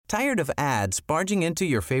Tired of ads barging into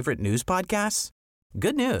your favorite news podcasts?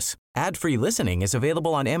 Good news. Ad-free listening is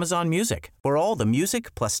available on Amazon Music for all the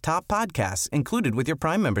music plus top podcasts included with your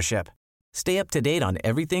Prime membership. Stay up to date on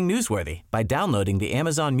everything newsworthy by downloading the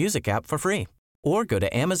Amazon Music app for free or go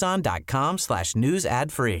to amazon.com/news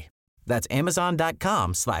ad free. That's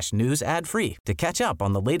amazon.com/news ad free to catch up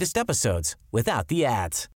on the latest episodes without the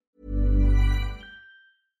ads.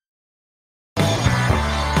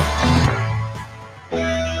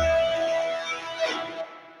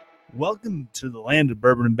 Welcome to the land of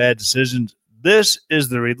bourbon and bad decisions. This is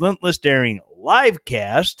the Relentless Daring live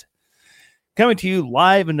cast, coming to you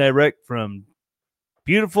live and direct from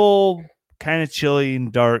beautiful, kind of chilly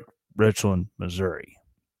and dark Richland, Missouri.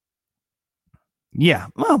 Yeah,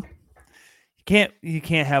 well, you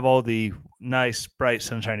can't have all the nice, bright,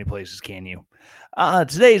 sunshiny places, can you?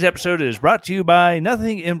 Today's episode is brought to you by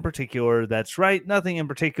Nothing in Particular. That's right, Nothing in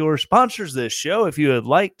Particular sponsors this show. If you would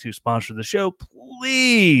like to sponsor the show,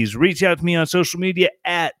 please reach out to me on social media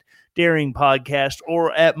at Daring Podcast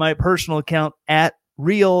or at my personal account at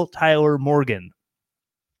Real Tyler Morgan.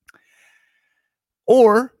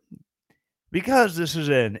 Or, because this is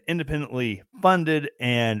an independently funded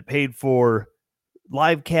and paid for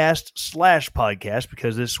live cast / podcast,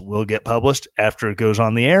 because this will get published after it goes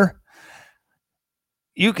on the air,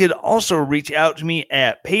 you could also reach out to me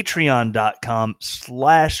at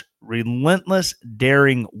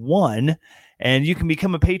patreon.com/relentlessdaring1, and you can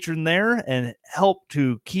become a patron there and help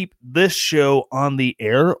to keep this show on the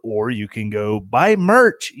air, or you can go buy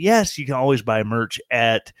merch. Yes, you can always buy merch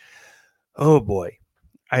at, oh boy,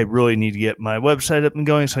 I really need to get my website up and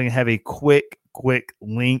going so I can have a quick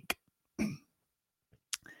link.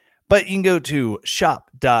 But you can go to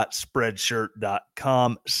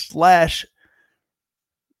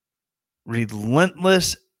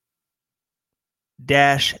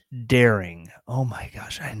shop.spreadshirt.com/relentless-daring. Oh my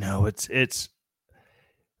gosh, I know it's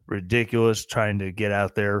ridiculous trying to get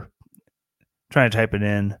out there, trying to type it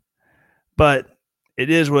in, but it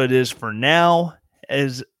is what it is for now.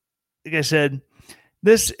 Like I said,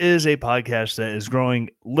 this is a podcast that is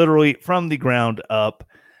growing literally from the ground up.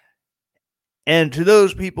 And to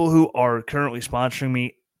those people who are currently sponsoring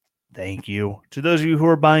me, thank you. To those of you who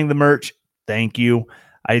are buying the merch, thank you.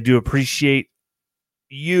 I do appreciate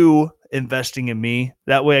you investing in me.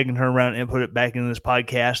 That way I can turn around and put it back into this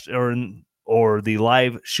podcast or the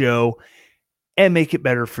live show and make it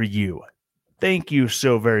better for you. Thank you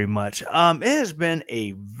so very much. It has been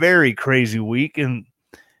a very crazy week in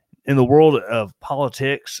the world of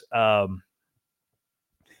politics,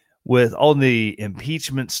 with all the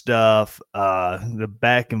impeachment stuff, the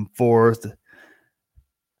back and forth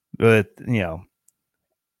with,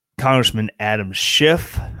 Congressman Adam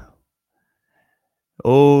Schiff.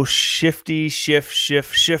 Oh, shift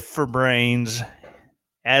for brains.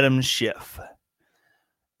 Adam Schiff.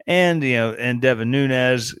 And, and Devin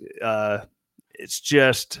Nunes. It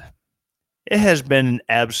has been an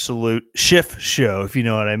absolute Schiff show, if you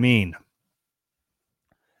know what I mean.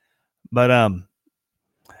 But,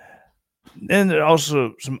 then there's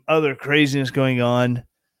also some other craziness going on.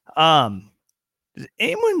 Does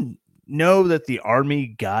anyone know that the Army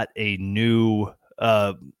got a new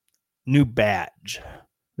badge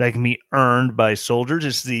that can be earned by soldiers?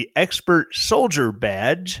 It's the Expert Soldier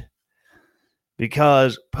Badge,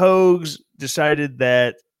 because Pogues decided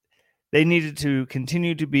that they needed to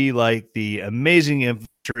continue to be like the amazing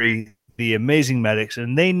infantry, the amazing medics,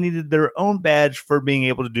 and they needed their own badge for being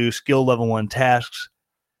able to do skill level 1 tasks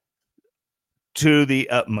to the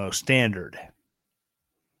utmost standard.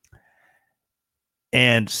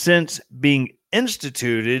 And since being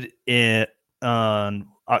instituted on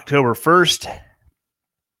October 1st,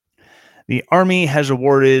 the Army has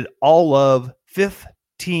awarded all of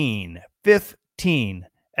 15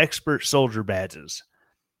 expert soldier badges,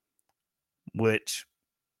 which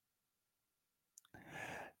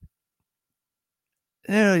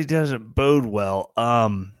really doesn't bode well.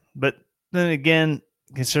 But then again,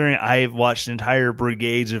 considering I've watched entire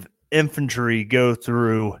brigades of infantry go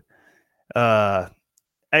through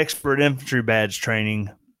expert infantry badge training,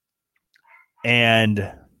 and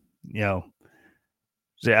out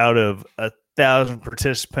of 1,000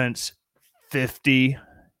 participants, 50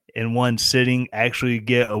 in one sitting actually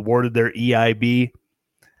get awarded their EIB.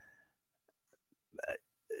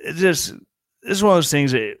 This is one of those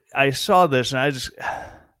things that I saw this and I just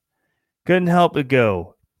couldn't help but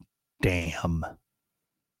go, damn.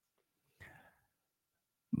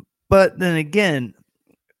 But then again,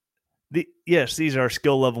 yes, these are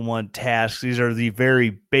skill level 1 tasks. These are the very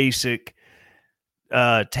basic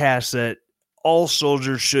tasks that all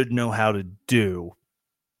soldiers should know how to do.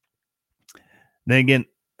 Then again,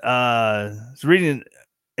 was reading an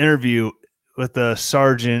interview with a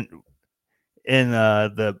sergeant in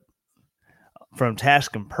from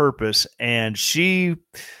Task and Purpose, and she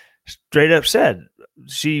straight up said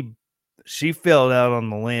she filled out on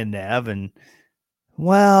the land nav, and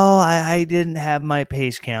well, I didn't have my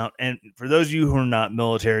pace count. And for those of you who are not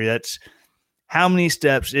military, that's how many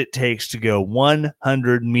steps it takes to go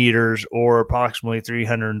 100 meters or approximately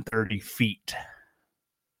 330 feet.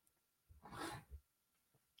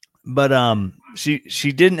 But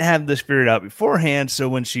she didn't have this figured out beforehand, so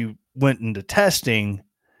when she went into testing,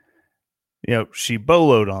 she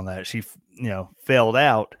boloed on that. She failed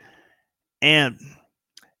out, and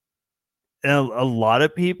a lot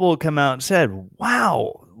of people come out and said,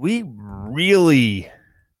 "Wow, we really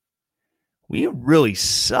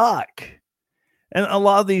suck." And a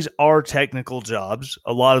lot of these are technical jobs.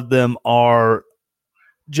 A lot of them are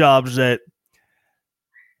jobs that,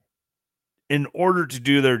 in order to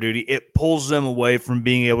do their duty, it pulls them away from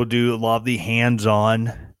being able to do a lot of the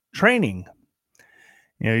hands-on training.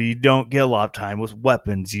 You don't get a lot of time with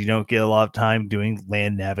weapons. You don't get a lot of time doing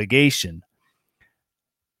land navigation.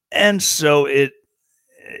 And so it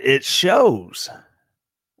shows.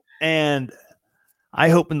 And I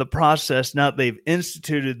hope in the process, now that they've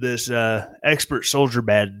instituted this expert soldier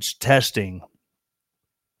badge testing,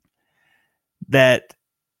 that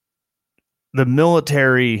the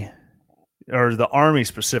military, or the Army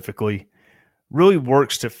specifically, really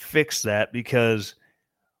works to fix that, because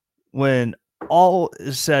when all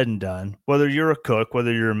is said and done, whether you're a cook,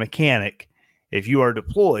 whether you're a mechanic, if you are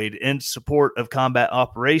deployed in support of combat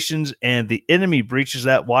operations and the enemy breaches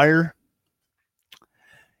that wire,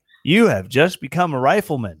 you have just become a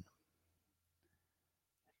rifleman.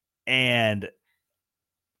 And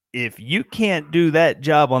if you can't do that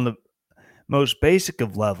job on the most basic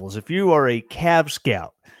of levels, if you are a Cav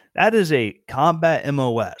Scout, that is a combat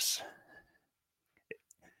MOS.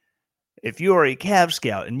 If you are a Cav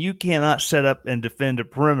Scout and you cannot set up and defend a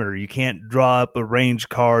perimeter, you can't draw up a range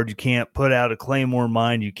card, you can't put out a claymore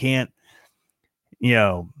mine, you can't,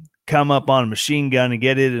 come up on a machine gun and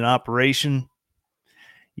get it in operation,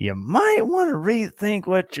 you might want to rethink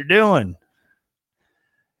what you're doing.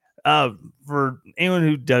 For anyone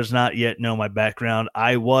who does not yet know my background,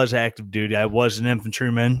 I was active duty. I was an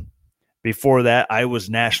infantryman. Before that, I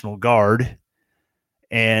was National Guard,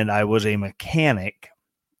 and I was a mechanic.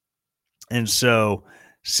 And so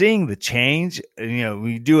seeing the change,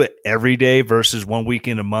 we do it every day versus 1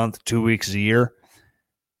 weekend a month, 2 weeks a year.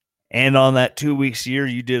 And on that 2 weeks a year,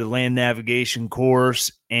 you did a land navigation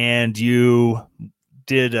course and you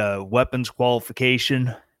did a weapons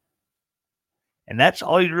qualification. And that's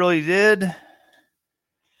all you really did.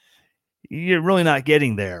 You're really not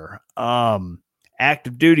getting there.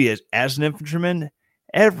 Active duty as an infantryman,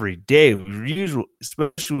 every day, usually,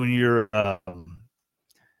 especially when you're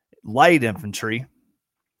light infantry,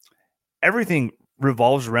 everything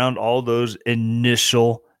revolves around all those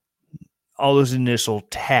initial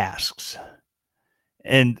tasks.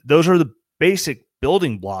 And those are the basic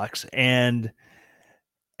building blocks, and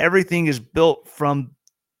everything is built from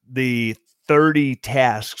the 30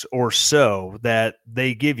 tasks or so that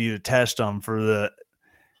they give you to test on for the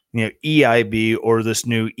EIB or this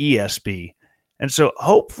new ESB. And so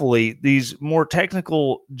hopefully these more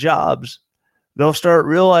technical jobs, they'll start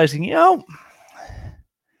realizing,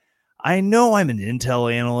 I know I'm an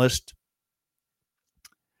intel analyst,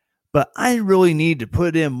 but I really need to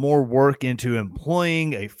put in more work into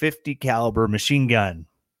employing a 50 caliber machine gun.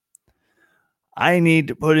 I need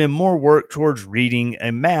to put in more work towards reading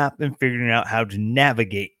a map and figuring out how to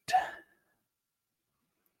navigate.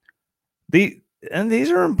 And these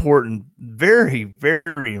are important, very,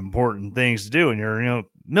 very important things to do in your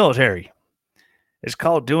military. It's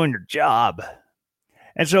called doing your job.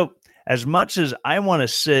 And so as much as I want to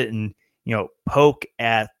sit and, poke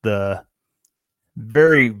at the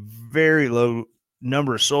very, very low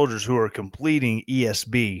number of soldiers who are completing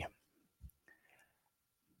ESB,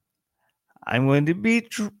 I'm going to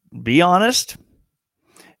be honest,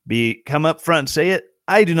 come up front and say it.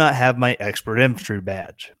 I do not have my expert infantry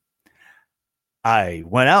badge. I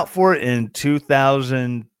went out for it in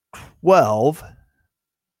 2012,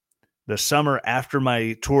 the summer after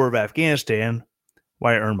my tour of Afghanistan,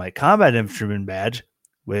 where I earned my combat infantryman badge,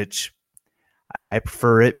 which I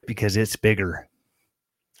prefer it because it's bigger.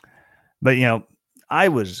 But, I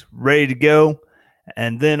was ready to go.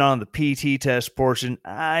 And then on the PT test portion,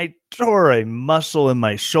 I tore a muscle in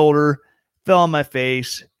my shoulder, fell on my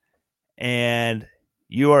face, and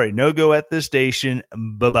you are a no-go at this station.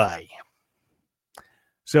 Bye-bye.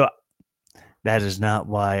 So that is not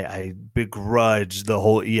why I begrudge the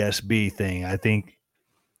whole ESB thing. I think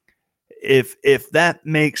if that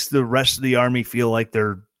makes the rest of the Army feel like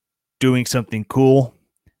they're doing something cool,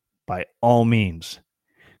 by all means,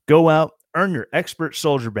 go out, earn your expert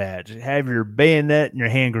soldier badge, have your bayonet and your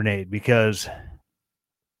hand grenade, because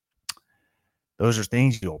those are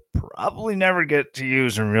things you'll probably never get to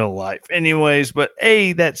use in real life anyways. But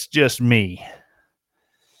hey, that's just me.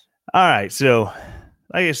 All right, so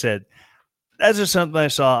like I said, that's just something I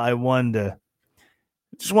saw. I wanted to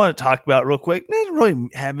just want to talk about real quick. It doesn't really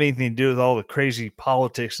have anything to do with all the crazy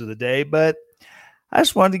politics of the day, but I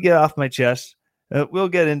just wanted to get off my chest. We'll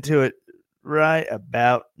get into it right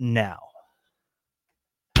about now.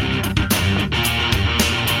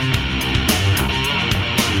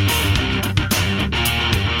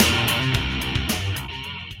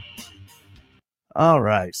 All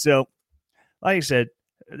right. So, like I said,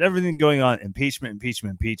 everything going on, impeachment.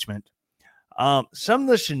 Some of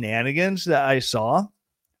the shenanigans that I saw,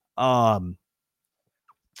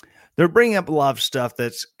 they're bringing up a lot of stuff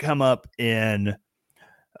that's come up in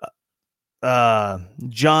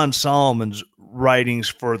John Solomon's writings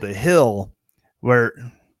for The Hill, where,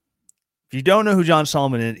 if you don't know who John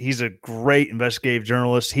Solomon is, he's a great investigative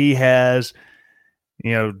journalist. He has,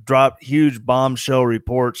 dropped huge bombshell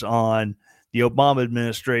reports on the Obama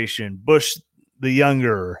administration, Bush the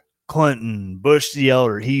younger, Clinton, Bush the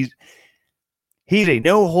elder. He's a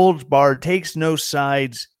no holds barred, takes no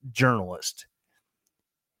sides journalist.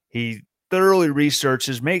 He thoroughly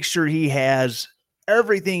researches, makes sure he has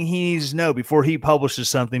everything he needs to know before he publishes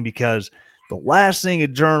something, because the last thing a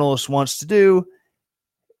journalist wants to do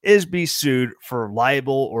is be sued for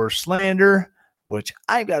libel or slander, which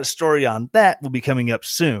I've got a story on that will be coming up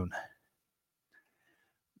soon.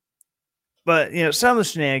 But, some of the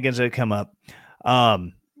shenanigans that come up,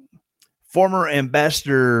 former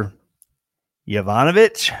Ambassador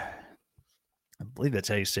Yovanovitch, I believe that's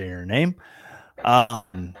how you say her name.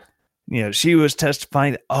 She was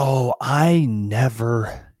testifying that, I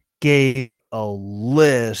never gave a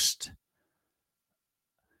list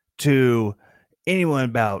to anyone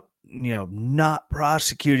about, not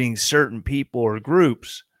prosecuting certain people or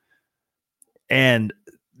groups. And,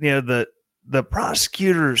 the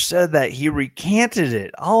prosecutor said that he recanted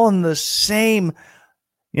it all in the same,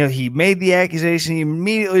 he made the accusation, he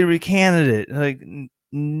immediately recanted it. Like,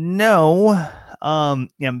 no,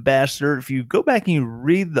 Ambassador, if you go back and you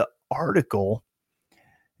read the article,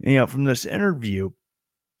 from this interview,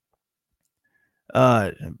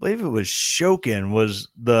 I believe it was Shokin was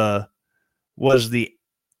the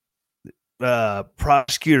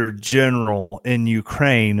prosecutor general in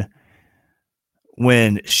Ukraine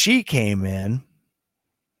when she came in.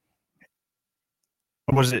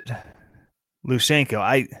 Or was it Lushenko?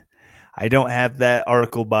 I don't have that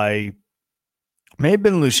article by. May have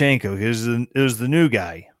been Lushenko because it was the new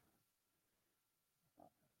guy.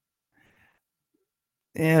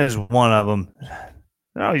 Yeah, there's one of them.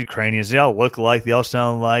 They're all Ukrainians. They all look alike. They all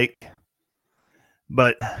sound alike.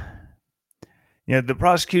 But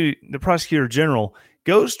the prosecutor general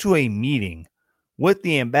goes to a meeting with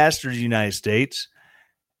the ambassador of the United States,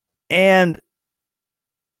 and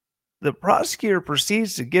the prosecutor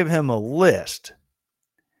proceeds to give him a list.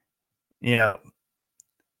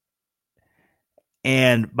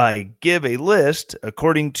 And by give a list,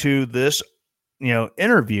 according to this,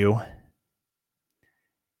 interview,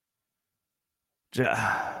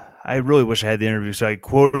 I really wish I had the interview so I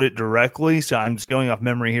quoted it directly. So I'm just going off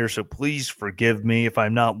memory here. So please forgive me if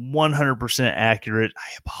I'm not 100% accurate. I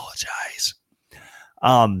apologize.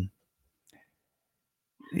 In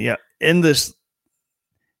this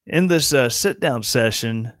sit down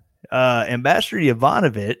session, Ambassador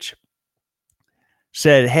Yovanovitch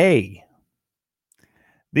said, "Hey,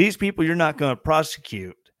 these people you're not going to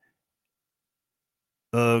prosecute.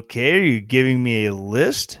 Okay, are you giving me a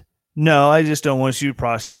list? No, I just don't want you to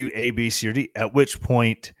prosecute A, B, C, or D." At which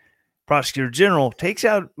point, Prosecutor General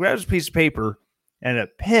grabs a piece of paper and a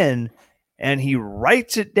pen, and he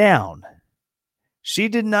writes it down. She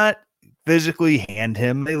did not physically hand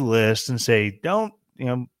him a list and say, "Don't,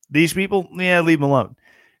 these people, leave them alone."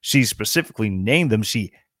 She specifically named them.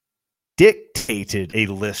 She dictated a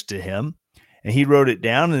list to him, and he wrote it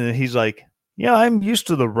down. And then he's like, I'm used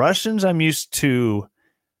to the Russians. I'm used to,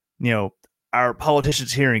 our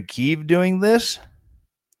politicians here in Kyiv doing this.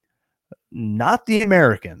 Not the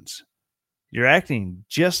Americans. You're acting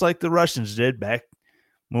just like the Russians did back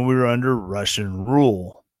when we were under Russian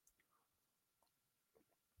rule.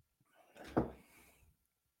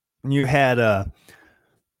 You had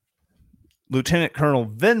Lieutenant Colonel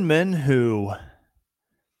Vindman, who,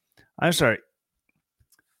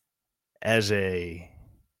 as a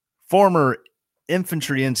former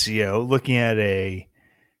infantry NCO looking at a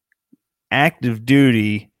active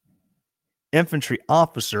duty infantry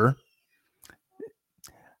officer,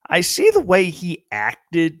 I see the way he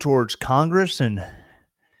acted towards Congress, and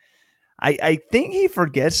I think he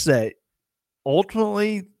forgets that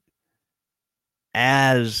ultimately,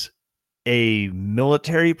 as a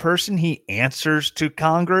military person, he answers to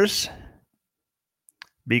Congress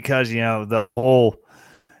because, the whole,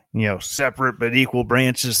 separate but equal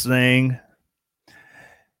branches thing.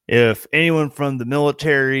 If anyone from the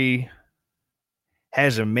military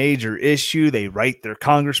has a major issue, they write their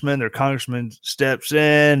congressman steps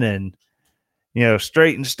in and,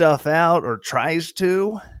 straightens stuff out or tries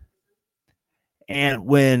to. And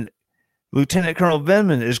when Lieutenant Colonel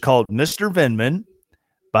Vindman is called Mr. Vindman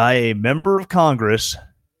by a member of Congress,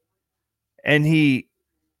 and he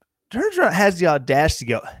turns around, has the audacity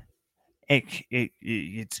to go,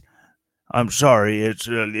 I'm sorry, it's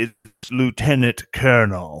Lieutenant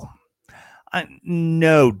Colonel.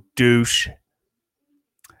 No, douche.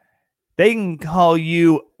 They can call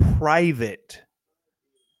you Private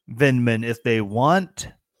Vindman if they want.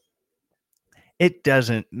 It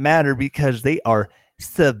doesn't matter because they are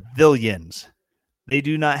civilians. They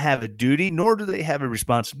do not have a duty, nor do they have a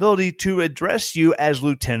responsibility to address you as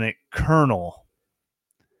Lieutenant Colonel.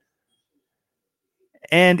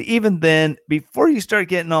 And even then, before you start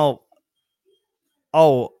getting all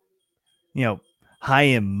high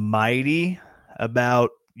and mighty about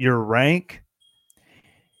your rank,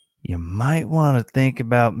 you might want to think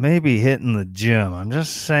about maybe hitting the gym. I'm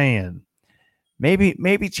just saying.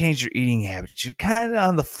 Maybe change your eating habits. You're kind of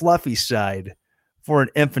on the fluffy side for an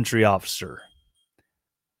infantry officer.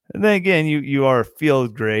 And then again, you are a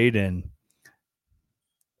field grade, and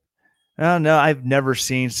I don't know, I've never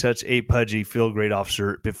seen such a pudgy field grade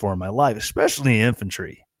officer before in my life, especially in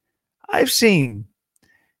infantry. I've seen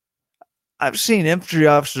infantry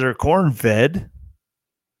officers are corn fed.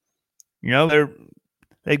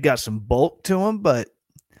 They've got some bulk to them, but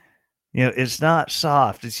it's not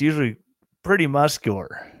soft. It's usually pretty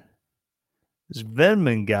muscular. This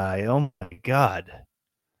Vindman guy, oh my God.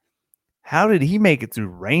 How did he make it through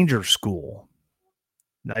Ranger School?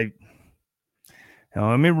 Don't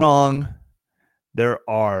get me wrong. There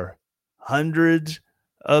are hundreds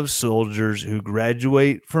of soldiers who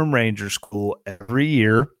graduate from Ranger School every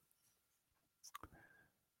year.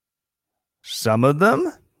 Some of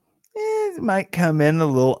them might come in a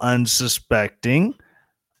little unsuspecting.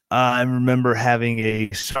 I remember having a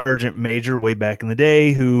sergeant major way back in the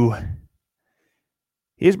day who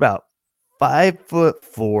he's about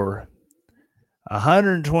 5'4",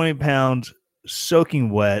 120 pounds, soaking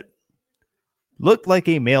wet, looked like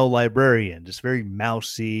a male librarian, just very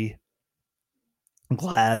mousy,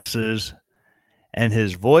 glasses, and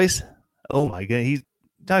his voice, oh my God, he's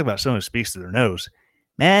talking about someone who speaks to their nose.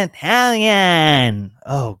 Mentalian.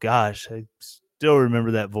 Oh gosh, I still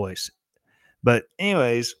remember that voice. But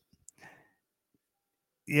anyways,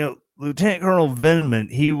 Lieutenant Colonel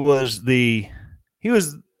Vindman, he was the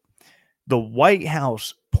White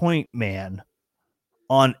House point man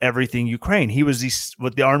on everything Ukraine. He was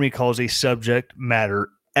what the Army calls a subject matter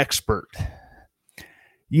expert.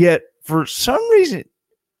 Yet, for some reason,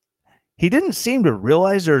 he didn't seem to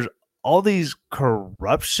realize there's all these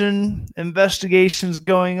corruption investigations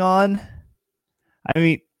going on. I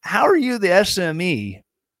mean, how are you the SME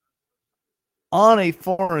on a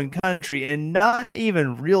foreign country and not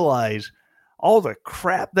even realize all the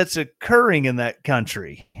crap that's occurring in that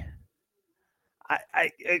country?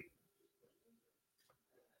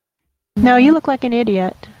 No, you look like an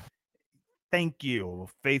idiot. Thank you,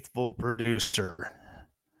 faithful producer.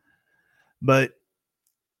 But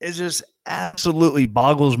it just absolutely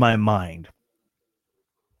boggles my mind.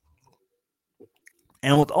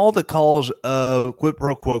 And with all the calls of quid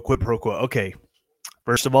pro quo. Okay,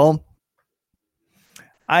 first of all,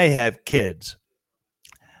 I have kids.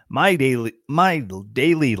 My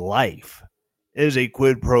daily life is a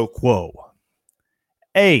quid pro quo.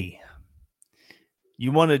 Hey,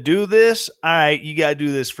 you want to do this? All right, you got to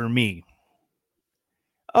do this for me.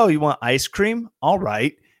 Oh, you want ice cream? All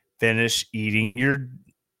right, finish eating your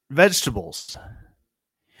vegetables.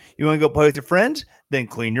 You want to go play with your friends? Then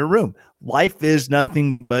clean your room. Life is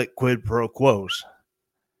nothing but quid pro quos.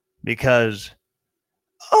 Because,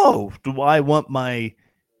 do I want my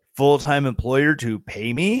full-time employer to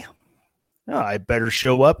pay me? No, I better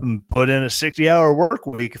show up and put in a 60-hour work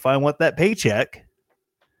week if I want that paycheck.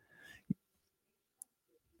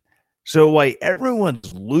 So why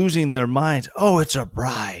everyone's losing their minds? Oh, it's a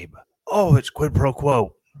bribe. Oh, it's quid pro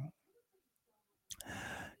quo.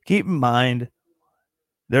 Keep in mind,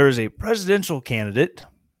 there is a presidential candidate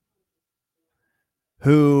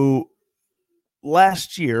who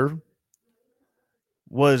last year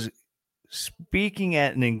was speaking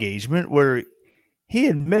at an engagement where he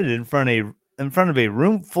admitted in front of a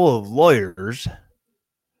room full of lawyers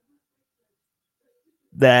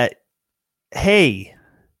that, hey,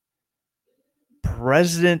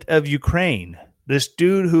 president of Ukraine, this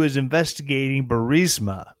dude who is investigating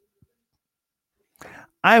Burisma,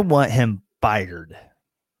 I want him fired.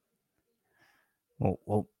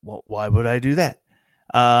 Well, why would I do that?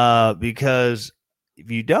 Because if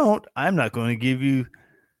you don't, I'm not going to give you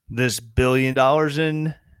this $1 billion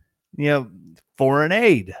in, foreign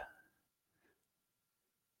aid.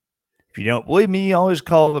 If you don't believe me, you always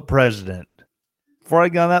call the president. Before I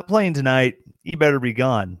get on that plane tonight, he better be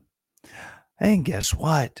gone. And guess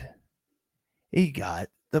what? He got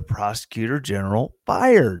the prosecutor general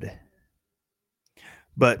fired.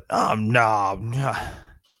 But no,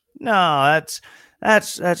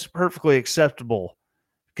 that's perfectly acceptable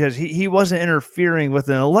because he wasn't interfering with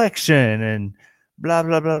an election and blah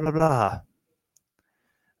blah blah blah blah.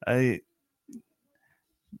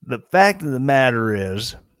 The fact of the matter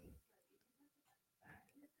is,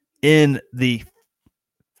 in the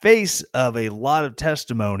face of a lot of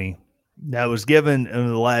testimony that was given in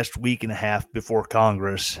the last week and a half before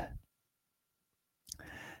Congress,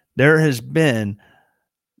 there's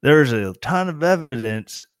a ton of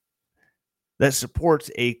evidence that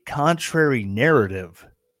supports a contrary narrative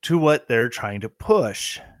to what they're trying to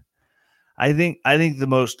push. I think the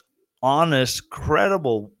most honest,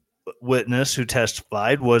 credible witness who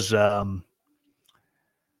testified was Ambassador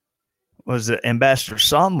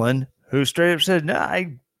Sondland, who straight up said,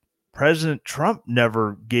 President Trump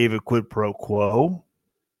never gave a quid pro quo.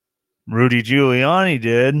 Rudy Giuliani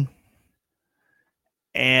did.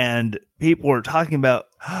 And people were talking about,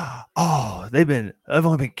 I've only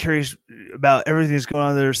been curious about everything that's going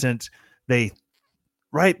on there since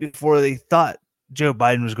right before they thought Joe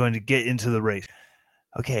Biden was going to get into the race.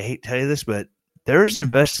 Okay, I hate to tell you this, but there's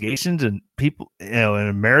investigations and people, and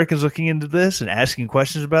Americans looking into this and asking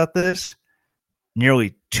questions about this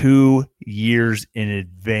nearly 2 years in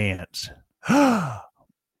advance.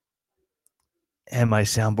 And my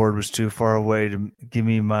soundboard was too far away to give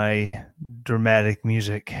me my dramatic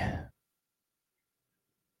music.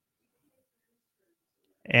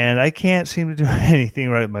 And I can't seem to do anything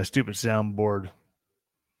right with my stupid soundboard.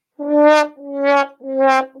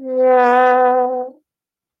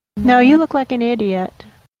 No, you look like an idiot.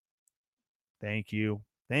 Thank you.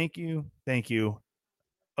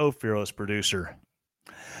 Oh, fearless producer.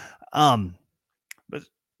 But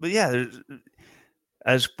yeah, there's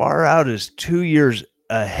as far out as 2 years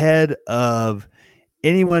ahead of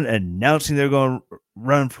anyone announcing they're going to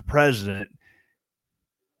run for president,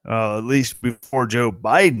 at least before Joe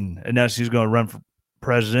Biden announced he's going to run for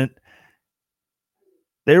president,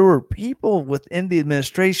 there were people within the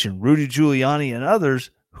administration, Rudy Giuliani and others,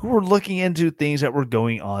 who were looking into things that were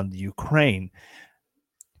going on in Ukraine.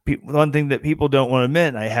 One thing that people don't want to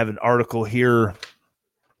admit, I have an article here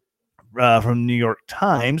from the New York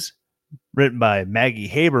Times written by Maggie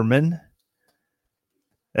Haberman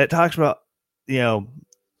that talks about, the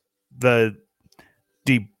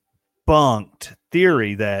debunked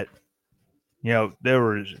theory that, there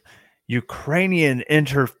was Ukrainian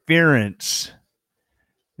interference,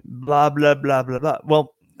 blah, blah, blah, blah, blah.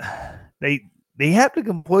 Well, they have to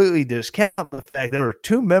completely discount the fact there were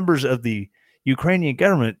two members of the Ukrainian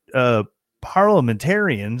government,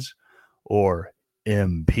 parliamentarians or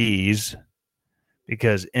MPs,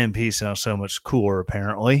 because MP sounds so much cooler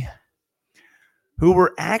apparently, who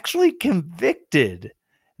were actually convicted.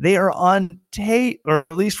 They are on tape, or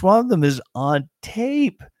at least one of them is on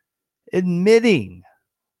tape, admitting,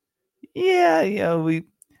 I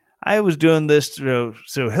was doing this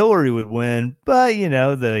so Hillary would win, but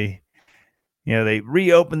they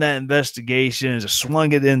reopened that investigation and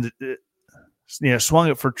swung it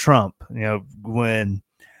for Trump. When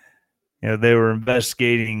they were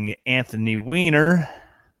investigating Anthony Weiner.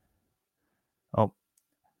 Oh,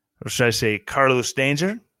 or should I say Carlos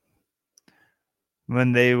Danger?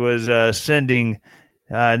 When they was sending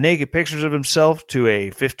naked pictures of himself to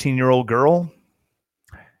a 15-year-old girl.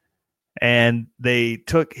 And they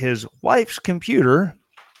took his wife's computer,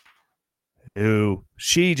 who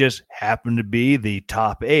she just happened to be the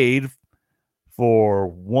top aide for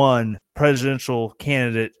one presidential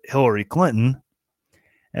candidate, Hillary Clinton,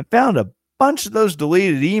 and found a bunch of those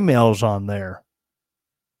deleted emails on there.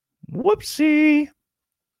 Whoopsie.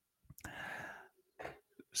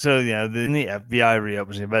 So, then the FBI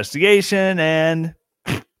reopens the investigation and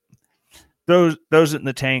throws it in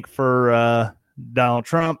the tank for Donald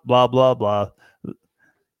Trump, blah, blah, blah.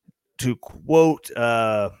 To quote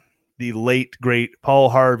the late, great Paul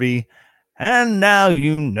Harvey, And now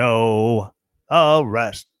you know the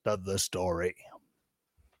rest of the story.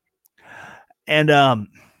 And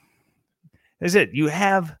that's it. You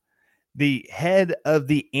have the head of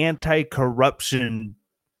the anti-corruption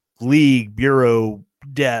league, bureau,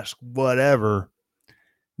 desk, whatever,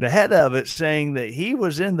 the head of it saying that he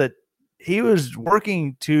was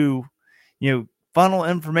working to, funnel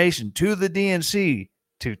information to the DNC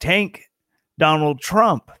to tank Donald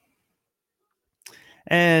Trump,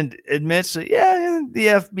 and admits that, the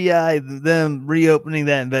FBI, them reopening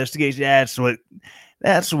that investigation,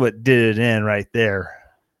 that's what did it in right there.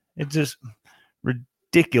 It's just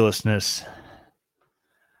ridiculousness.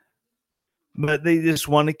 But they just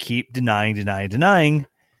want to keep denying,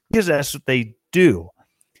 because that's what they do.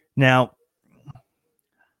 Now,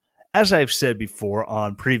 as I've said before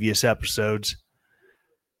on previous episodes,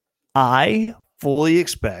 I fully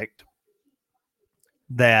expect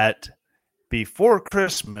that before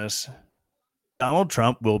Christmas, Donald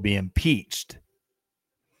Trump will be impeached.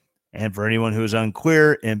 And for anyone who is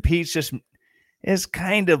unclear, impeached is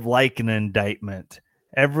kind of like an indictment.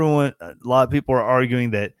 A lot of people are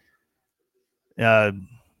arguing that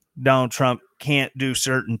Donald Trump can't do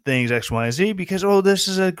certain things, X, Y, and Z, because, this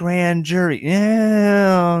is a grand jury.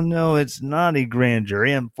 Yeah, no, it's not a grand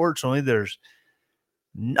jury. Unfortunately, there's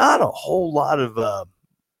not a whole lot of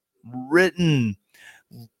written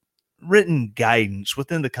guidance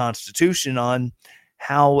within the Constitution on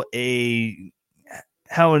how an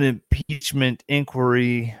impeachment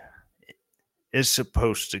inquiry is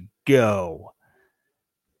supposed to go.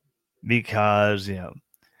 Because,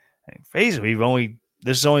 face it,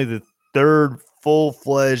 this is only the third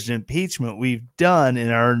full-fledged impeachment we've done in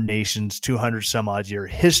our nation's 200 some odd year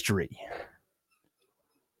history.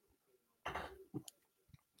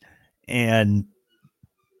 And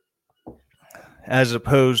as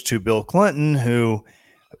opposed to Bill Clinton, who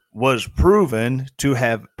was proven to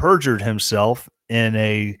have perjured himself in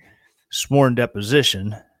a sworn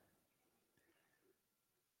deposition,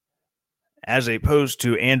 as opposed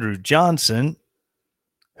to Andrew Johnson,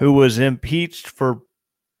 who was impeached for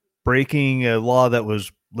breaking a law that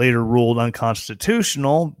was later ruled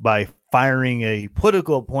unconstitutional by firing a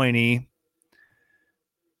political appointee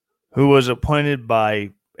who was appointed by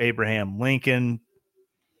Abraham Lincoln.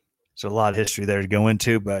 There's a lot of history there to go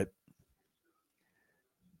into, but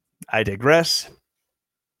I digress.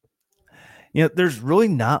 There's really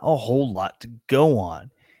not a whole lot to go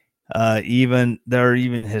on. There are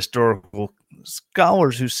even historical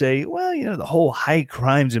scholars who say, the whole high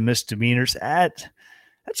crimes and misdemeanors,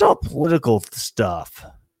 that's all political stuff.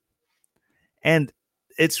 And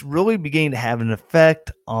it's really beginning to have an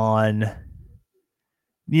effect on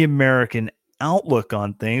the American outlook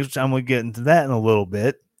on things, which I'm going to get into that in a little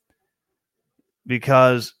bit,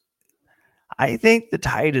 because I think the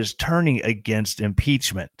tide is turning against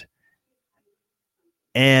impeachment.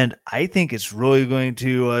 And I think it's really going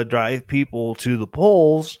to drive people to the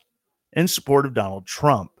polls in support of Donald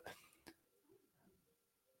Trump.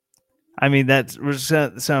 I mean, we're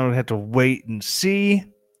going to have to wait and see,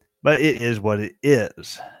 but it is what it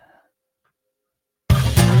is.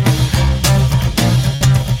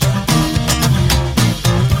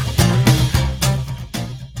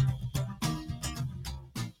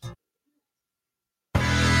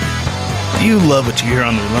 Do you love what you hear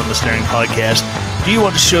on the Relentless Daring podcast? Do you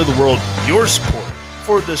want to show the world your support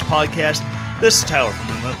for this podcast? This is Tyler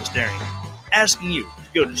from Relentless Daring, asking you to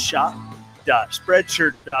go to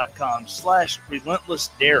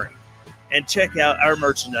shop.spreadshirt.com/relentlessdaring and check out our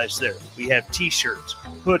merchandise there. We have t-shirts,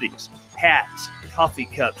 hoodies, hats, coffee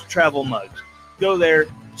cups, travel mugs. Go there,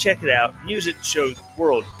 check it out, use it to show the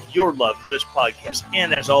world your love for this podcast.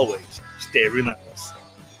 And as always, stay relentless.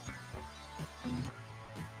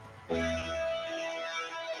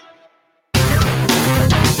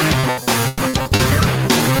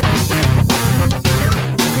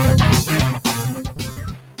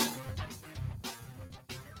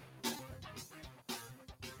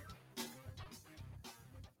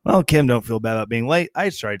 Well, Kim, don't feel bad about being late. I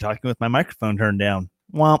started talking with my microphone turned down.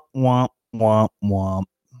 Womp, womp, womp, womp.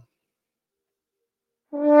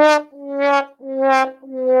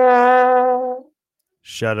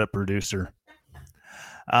 Shut up, producer.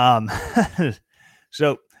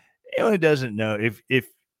 So anyone who doesn't know, if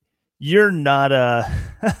you're not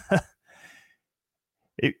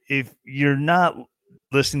if you're not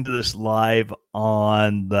listening to this live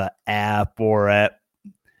on the app or at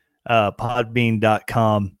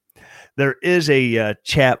podbean.com, there is a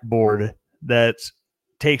chat board that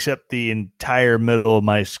takes up the entire middle of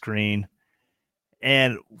my screen.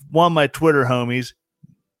 And one of my Twitter homies,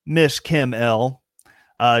 Miss Kim L,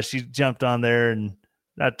 she jumped on there and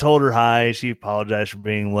I told her hi. She apologized for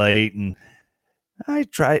being late, and I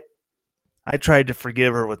tried to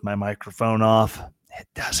forgive her with my microphone off. It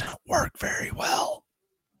doesn't work very well.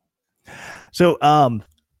 So,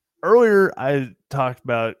 earlier I talked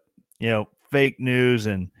about, fake news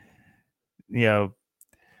and,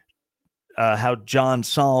 how John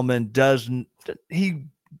Solomon he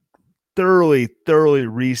thoroughly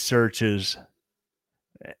researches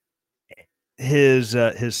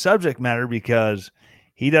his subject matter because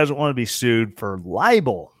he doesn't want to be sued for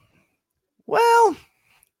libel. Well,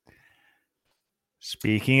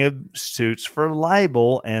 speaking of suits for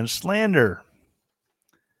libel and slander,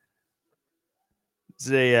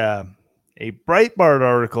 it's a Breitbart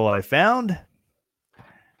article I found.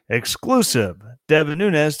 Exclusive: Devin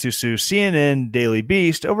Nunes to sue CNN Daily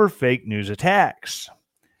Beast over fake news attacks.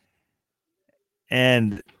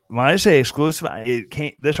 And when I say exclusive,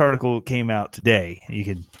 this article came out today.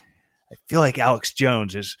 I feel like Alex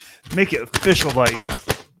Jones is make it official by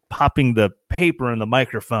popping the paper in the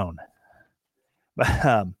microphone.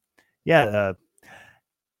 But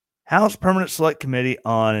House Permanent Select Committee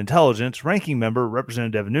on Intelligence ranking member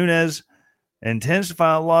Representative Devin Nunes intends to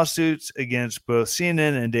file lawsuits against both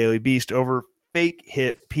CNN and Daily Beast over fake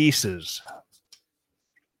hit pieces.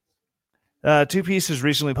 2 pieces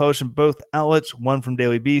recently published in both outlets, one from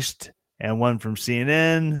Daily Beast and one from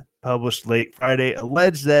CNN, published late Friday,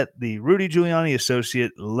 allege that the Rudy Giuliani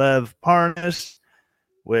associate Lev Parnas,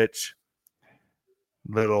 which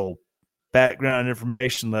little background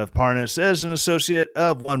information, Lev Parnas is an associate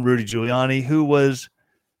of one Rudy Giuliani who was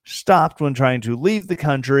stopped when trying to leave the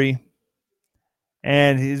country,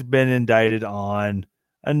 and he's been indicted on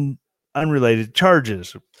unrelated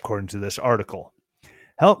charges, according to this article.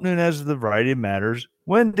 Helped Nunes with a variety of matters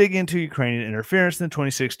when digging into Ukrainian interference in the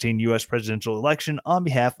 2016 U.S. presidential election on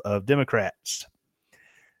behalf of Democrats.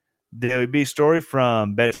 Daily Beast story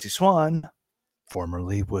from Betsy Swan,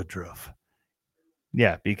 formerly Woodruff.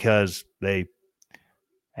 Yeah, because they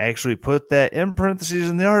actually put that in parentheses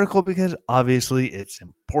in the article because obviously it's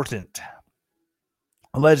important.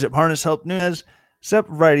 Alleged that Parnas helped Nunes set up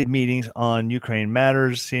a variety of meetings on Ukraine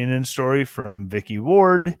matters. CNN story from Vicky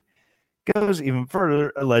Ward goes even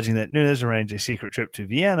further, alleging that Nunes arranged a secret trip to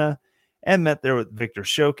Vienna and met there with Viktor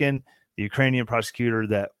Shokin, the Ukrainian prosecutor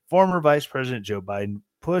that former Vice President Joe Biden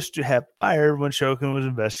pushed to have fired when Shokin was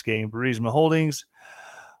investigating Burisma Holdings.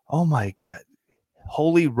 Oh my God.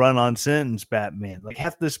 Holy run-on sentence, Batman. Like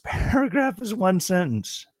half this paragraph is one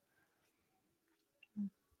sentence.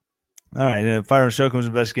 All right. Fire when Shokin was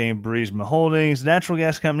investigating Burisma Holdings, natural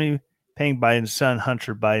gas company, paying Biden's son,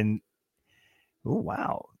 Hunter Biden. Oh,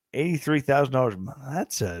 wow.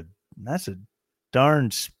 $83,000. That's a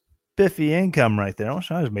darn spiffy income right there. I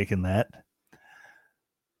wish I was making that.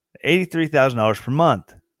 $83,000 per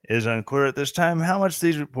month. It is unclear at this time how much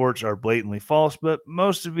these reports are blatantly false, but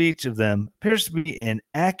most of each of them appears to be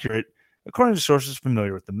inaccurate, according to sources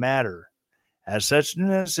familiar with the matter. As such,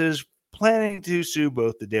 Nunes is planning to sue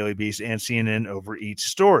both the Daily Beast and CNN over each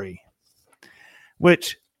story,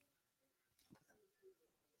 which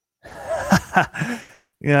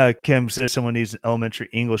yeah, Kim says someone needs an elementary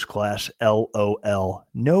English class. LOL.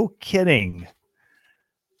 No kidding.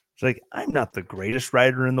 It's like, I'm not the greatest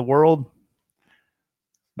writer in the world,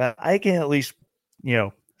 but I can at least,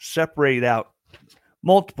 separate out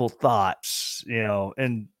multiple thoughts,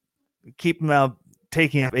 and keep them out,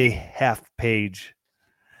 taking up a half page,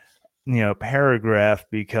 paragraph,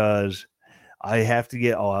 because I have to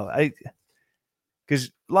get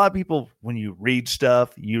because a lot of people, when you read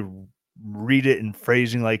stuff, you read it in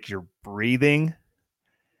phrasing like you're breathing.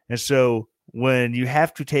 And so when you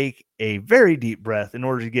have to take a very deep breath in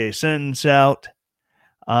order to get a sentence out,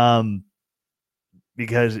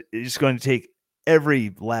 because it's going to take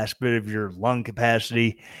every last bit of your lung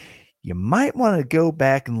capacity, you might want to go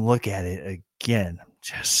back and look at it again.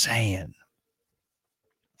 Just saying.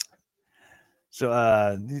 So,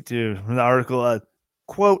 from the article,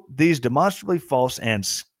 quote, these demonstrably false and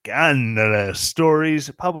scandalous stories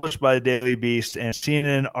published by the Daily Beast and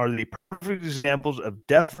CNN are the perfect examples of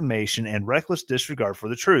defamation and reckless disregard for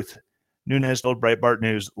the truth, Nunes told Breitbart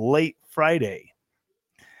News late Friday.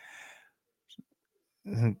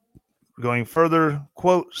 Going further,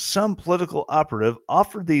 quote, some political operative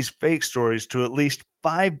offered these fake stories to at least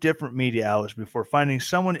 5 different media outlets before finding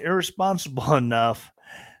someone irresponsible enough.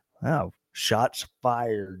 Wow, shots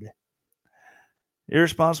fired.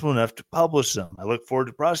 Irresponsible enough to publish them. I look forward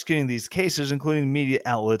to prosecuting these cases, including media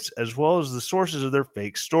outlets, as well as the sources of their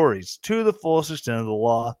fake stories, to the fullest extent of the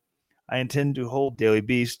law. I intend to hold Daily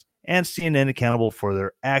Beast and CNN accountable for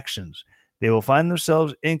their actions. They will find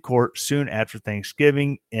themselves in court soon after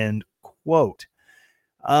Thanksgiving, end quote.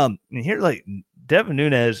 And here, like Devin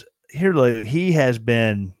Nunes, here, like he has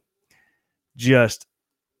been just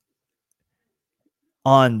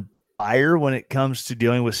on fire when it comes to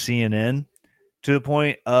dealing with CNN, to the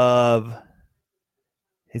point of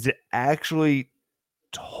is it actually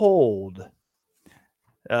told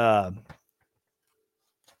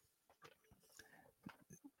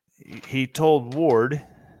he told Ward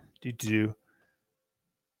to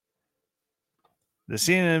the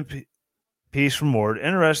CNN piece from Ward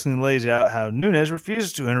interestingly lays out how Nunes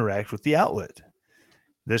refuses to interact with the outlet.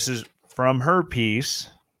 This is from her piece.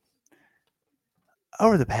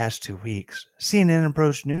 Over the past 2 weeks, CNN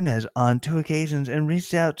approached Nunes on 2 occasions and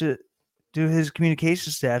reached out to his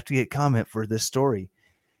communications staff to get comment for this story.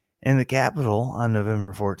 In the Capitol on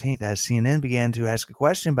November 14th, as CNN began to ask a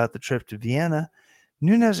question about the trip to Vienna,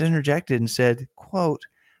 Nunes interjected and said, quote,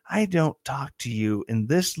 "I don't talk to you in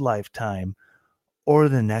this lifetime or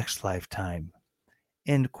the next lifetime,"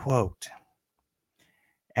 end quote.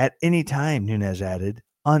 At any time, Nunes added,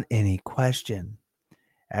 on any question.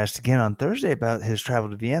 Asked again on Thursday about his travel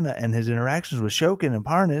to Vienna and his interactions with Shokin and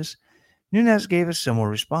Parnas, Nunes gave a similar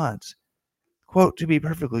response. Quote, "To be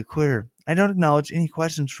perfectly clear, I don't acknowledge any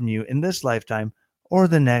questions from you in this lifetime or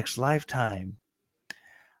the next lifetime.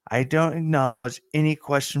 I don't acknowledge any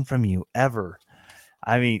question from you ever."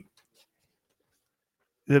 I mean,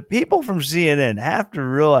 the people from CNN have to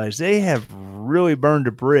realize they have really burned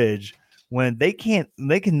a bridge when they can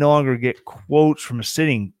no longer get quotes from a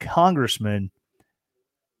sitting congressman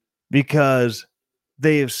because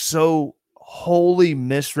they have so wholly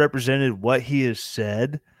misrepresented what he has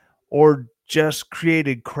said or just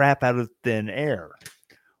created crap out of thin air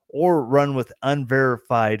or run with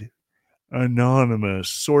unverified anonymous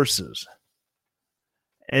sources.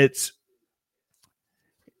 That's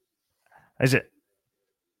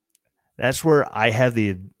where I have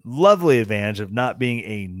the lovely advantage of not being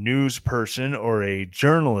a news person or a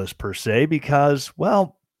journalist per se, because,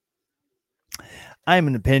 well, I'm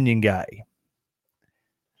an opinion guy.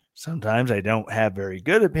 Sometimes I don't have very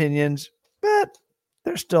good opinions, but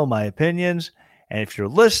they're still my opinions. And if you're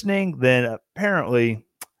listening, then apparently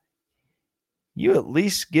you at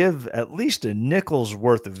least give at least a nickel's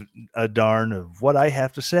worth of a darn of what I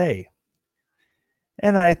have to say.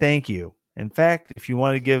 And I thank you. In fact, if you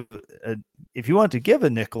want to give a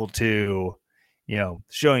nickel to,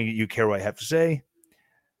 showing you care what I have to say,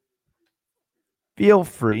 feel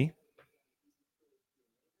free.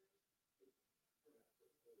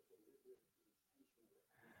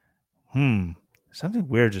 Something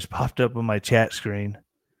weird just popped up on my chat screen.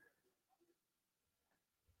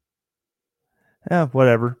 Yeah,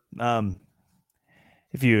 whatever.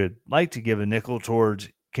 If you would like to give a nickel towards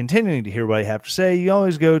continuing to hear what I have to say, you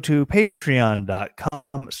always go to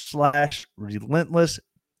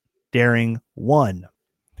patreon.com/relentlessdaring1.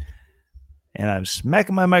 And I'm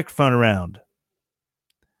smacking my microphone around.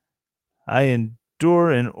 I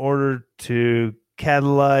endure in order to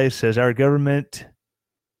catalyze, says our government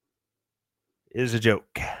is a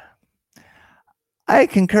joke. I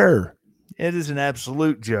concur. It is an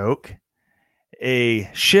absolute joke. A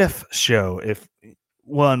Schiff show, if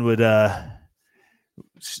one would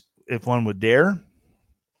dare.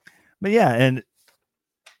 But yeah, and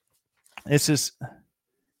it's just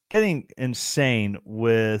getting insane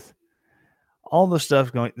with all the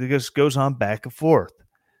stuff that just goes on back and forth.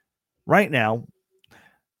 Right now,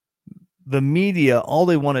 the media, all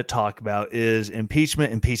they want to talk about is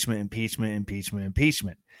impeachment.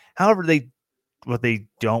 However, what they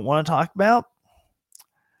don't want to talk about,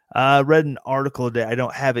 I read an article that I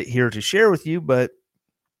don't have it here to share with you, but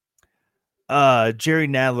Jerry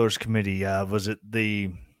Nadler's committee, was it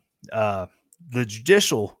the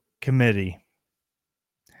Judicial Committee?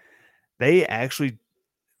 They actually,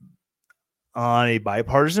 on a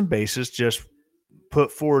bipartisan basis, just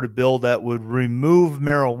put forward a bill that would remove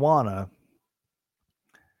marijuana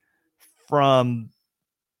from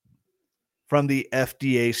the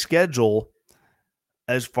FDA schedule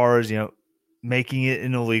as far as, making it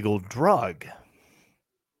an illegal drug.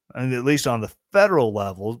 And at least on the federal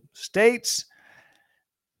level, states,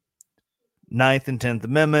 9th and 10th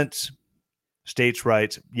Amendments, states'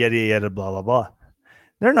 rights, yada, yada, blah, blah, blah.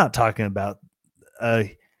 They're not talking about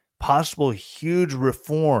a possible huge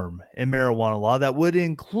reform in marijuana law that would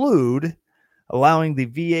include allowing the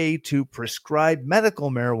VA to prescribe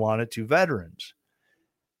medical marijuana to veterans,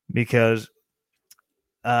 because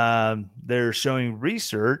they're showing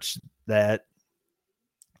research that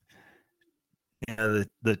the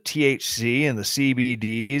THC and the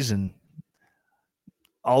CBDs and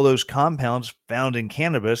all those compounds found in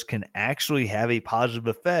cannabis can actually have a positive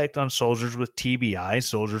effect on soldiers with TBI,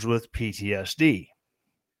 soldiers with PTSD.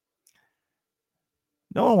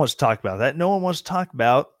 No one wants to talk about that. No one wants to talk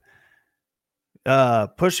about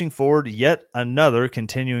pushing forward yet another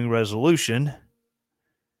continuing resolution,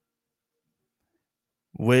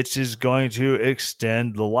 which is going to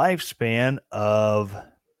extend the lifespan of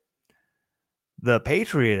the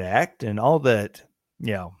Patriot Act and all that,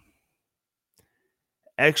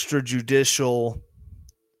 extrajudicial,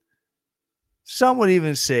 some would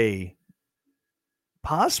even say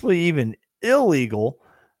possibly even illegal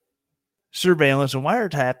surveillance and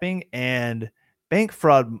wiretapping and bank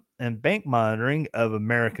fraud and bank monitoring of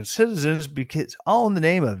American citizens, because all in the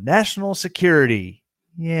name of national security.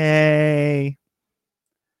 Yay.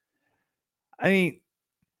 I mean,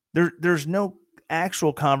 there's no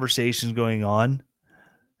actual conversations going on.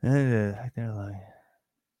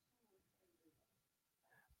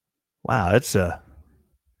 Wow, it's okay.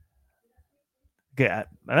 I'm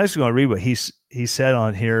actually going to read what he said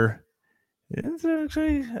on here. It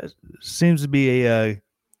actually seems to be a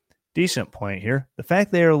decent point here. The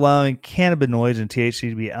fact they are allowing cannabinoids and THC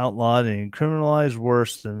to be outlawed and criminalized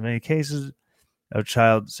worse than many cases of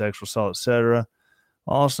child sexual assault, etc.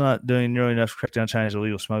 Also not doing nearly enough to crack down China's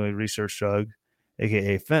illegal smuggling research drug,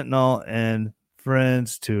 aka fentanyl, and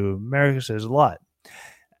friends to America says a lot.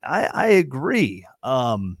 I agree.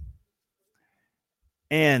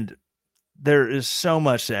 And there is so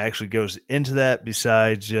much that actually goes into that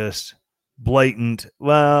besides just blatant,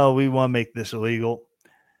 well, we want to make this illegal.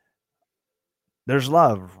 There's a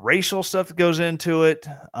lot of racial stuff that goes into it,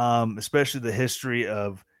 especially the history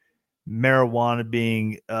of marijuana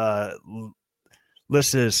being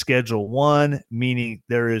listed as Schedule 1, meaning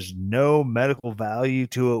there is no medical value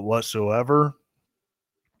to it whatsoever.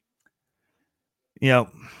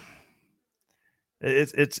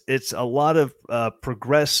 It's a lot of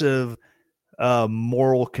progressive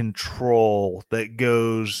moral control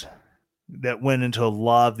that went into a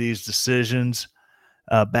lot of these decisions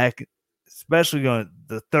back, especially going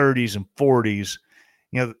the 30s and 40s.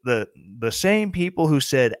 The same people who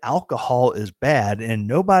said alcohol is bad and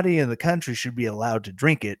nobody in the country should be allowed to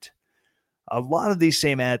drink it. A lot of these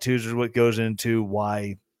same attitudes are what goes into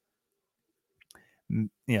why,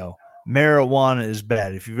 marijuana is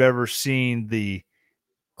bad. If you've ever seen the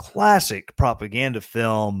classic propaganda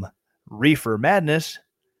film Reefer Madness,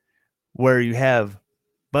 where you have a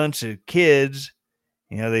bunch of kids,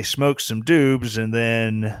 they smoke some doobs and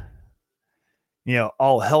then,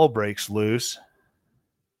 all hell breaks loose.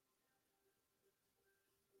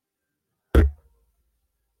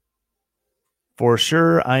 For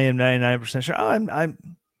sure, I am 99% sure.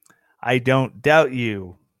 I don't doubt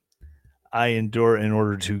you. I endure in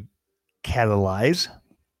order to catalyze.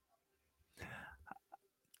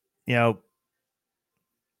 There's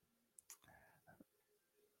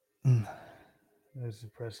the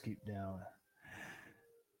press keep down.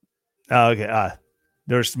 Oh, okay.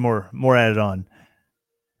 There's more added on.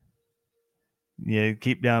 Yeah,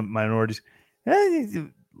 keep down minorities.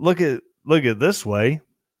 Look at it this way.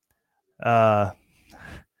 And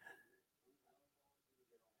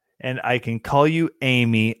I can call you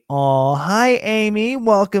Amy. Oh, hi, Amy.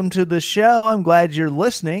 Welcome to the show. I'm glad you're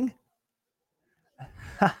listening.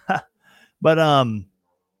 But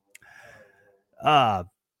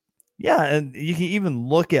yeah, and you can even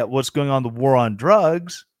look at what's going on, the war on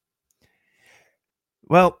drugs.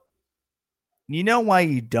 Well, you know why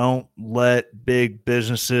you don't let big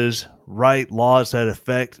businesses write laws that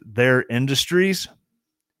affect their industries?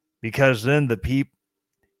 Because then the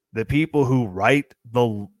people who write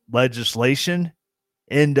the legislation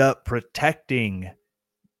end up protecting,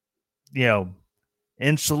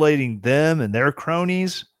 insulating them and their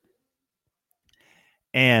cronies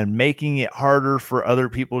and making it harder for other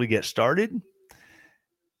people to get started.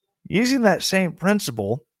 Using that same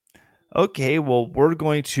principle, okay, well, we're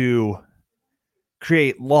going to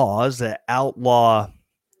create laws that outlaw,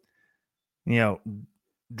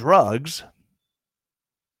 drugs,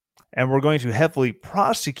 and we're going to heavily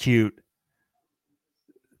prosecute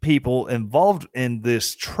people involved in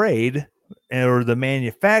this trade or the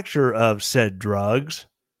manufacture of said drugs.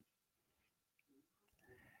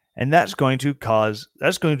 And that's going to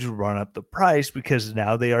run up the price because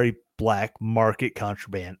now they are a black market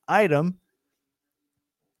contraband item.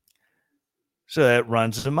 So that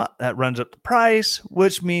runs them up. That runs up the price,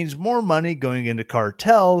 which means more money going into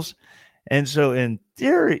cartels. And so in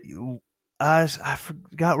theory, I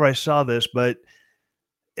forgot where I saw this, but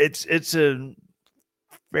it's a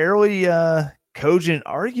fairly cogent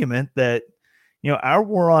argument that our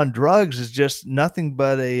war on drugs is just nothing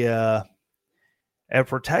but a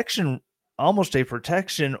protection, almost a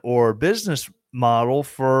protection or business model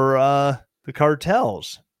for the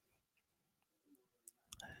cartels,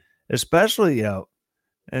 especially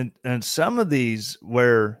And some of these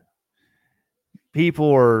where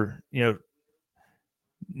people are,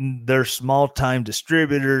 they're small time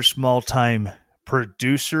distributors, small time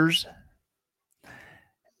producers,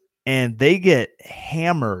 and they get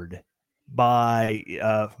hammered by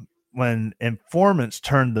when informants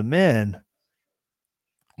turn them in.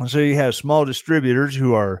 And so you have small distributors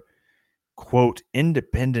who are, quote,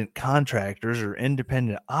 independent contractors or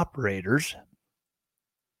independent operators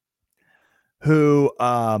who,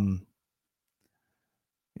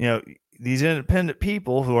 these independent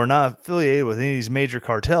people who are not affiliated with any of these major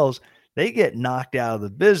cartels, they get knocked out of the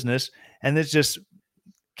business, and this just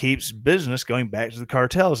keeps business going back to the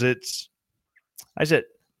cartels. It's a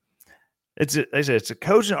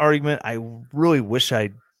cogent argument. I really wish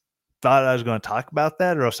I thought I was going to talk about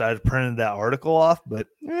that, or else I'd printed that article off, but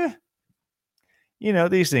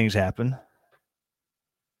these things happen.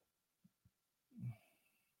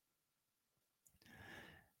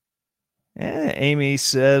 Amy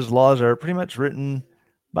says laws are pretty much written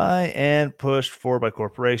by and pushed for by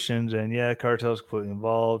corporations, and cartels completely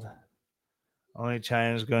involved. Only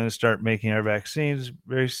China is going to start making our vaccines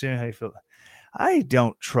very soon. How do you feel? I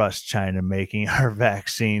don't trust China making our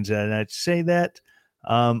vaccines, and I'd say that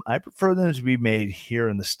I prefer them to be made here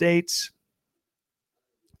in the States,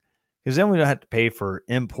 because then we don't have to pay for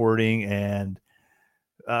importing, and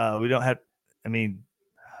we don't have. We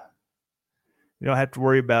don't have to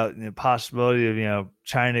worry about the possibility of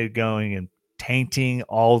China going and tainting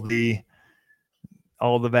all the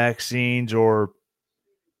vaccines, or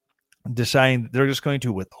deciding they're just going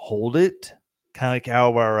to withhold it, kind of like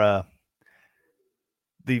how our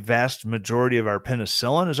the vast majority of our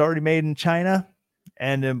penicillin is already made in China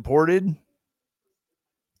and imported.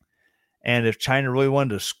 And if China really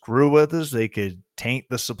wanted to screw with us, they could taint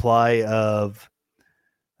the supply of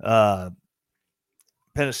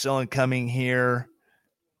penicillin coming here,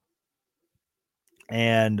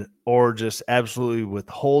 or just absolutely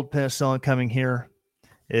withhold penicillin coming here.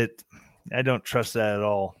 I don't trust that at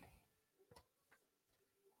all.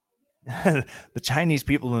 The Chinese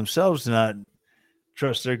people themselves do not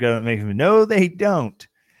trust their government. No, they don't.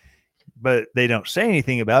 But they don't say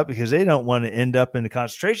anything about it because they don't want to end up in the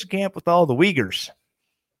concentration camp with all the Uyghurs.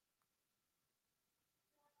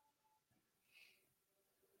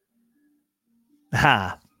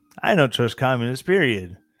 I don't trust communists,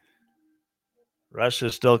 period. Russia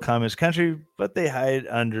is still a communist country, but they hide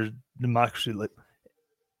under democracy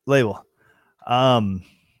label. I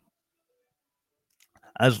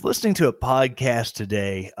was listening to a podcast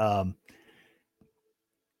today.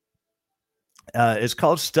 It's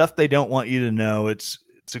called Stuff They Don't Want You to Know. It's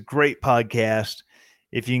a great podcast.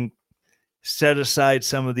 If you can set aside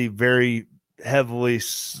some of the very heavily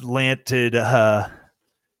slanted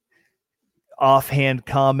offhand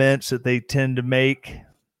comments that they tend to make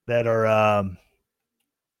that are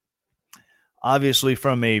obviously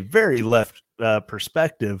from a very left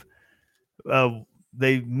perspective,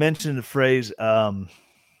 they mentioned the phrase,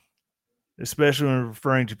 especially when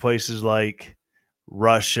referring to places like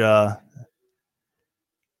Russia,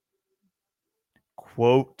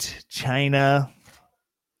 quote, China,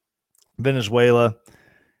 Venezuela,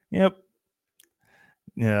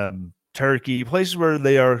 Turkey, places where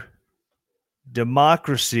they are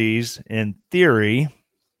democracies in theory,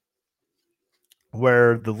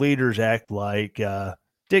 where the leaders act like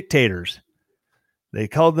dictators. They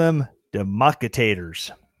call them democratators.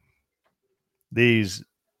 These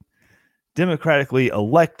democratically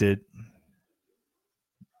elected.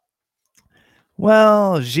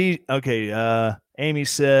 Well, Amy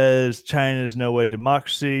says China is no way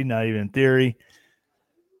democracy, not even in theory.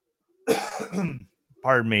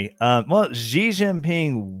 Pardon me. Well, Xi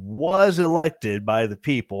Jinping was elected by the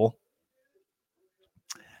people.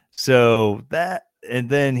 So that, and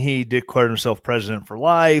then he declared himself president for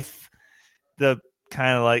life. The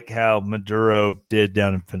kind of like how Maduro did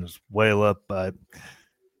down in Venezuela, but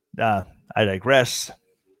I digress.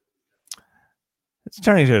 It's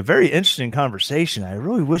turning into a very interesting conversation. I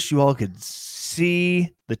really wish you all could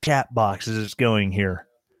see the chat box as it's going here.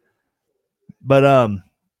 But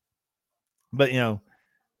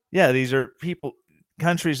these are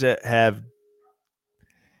countries that have,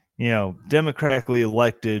 democratically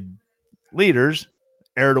elected leaders,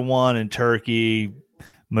 Erdogan in Turkey,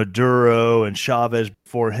 Maduro and Chavez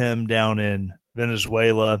before him down in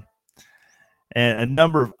Venezuela, and a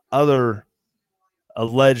number of other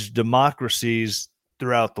alleged democracies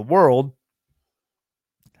throughout the world.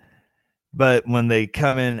 But when they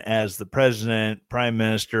come in as the president, prime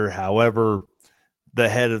minister, however, the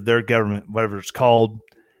head of their government, whatever it's called,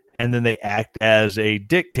 and then they act as a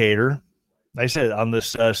dictator. Like I said on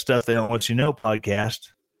this Stuff They Don't Want You to Know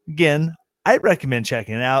podcast, again, I recommend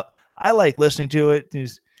checking it out. I like listening to it.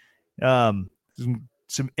 There's some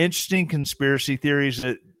interesting conspiracy theories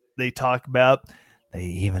that they talk about. They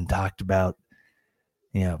even talked about,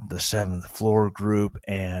 the Seventh Floor Group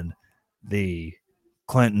and the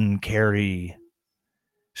Clinton Kerry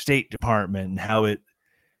State Department and how it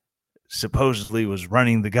supposedly was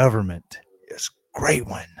running the government. It's a great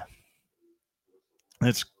one.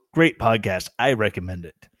 It's a great podcast. I recommend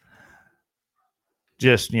it.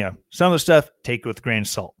 Just, some of the stuff, take it with a grain of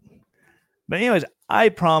salt. But anyways, I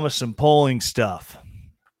promised some polling stuff.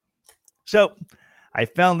 So I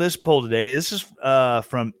found this poll today. This is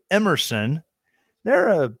from Emerson. They're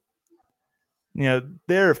a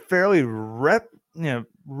fairly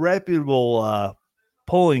reputable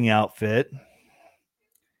polling outfit.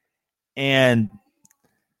 And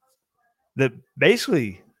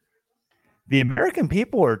basically the American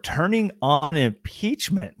people are turning on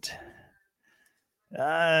impeachment.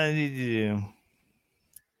 And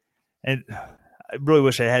I really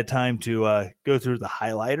wish I had time to go through the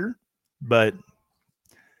highlighter, but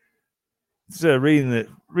reading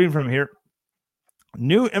from here.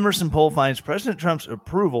 New Emerson poll finds President Trump's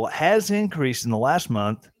approval has increased in the last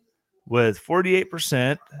month, with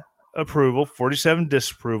 48% approval, 47%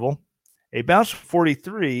 disapproval, a bounce from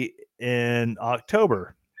 43% in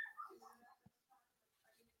October.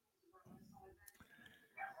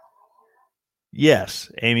 Yes,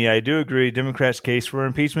 Amy, I do agree. Democrats' case for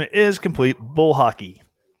impeachment is complete bull hockey.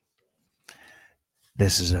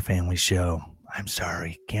 This is a family show. I'm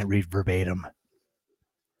sorry, can't read verbatim.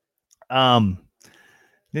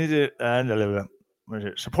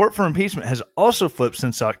 Support for impeachment has also flipped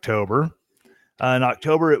since October. In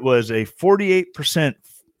October, it was a 48%.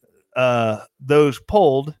 Those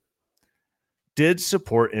polled did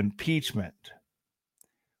support impeachment.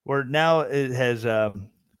 Where now it has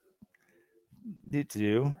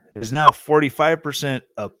is now 45%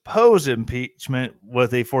 oppose impeachment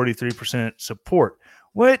with a 43% support,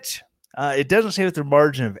 which it doesn't say what their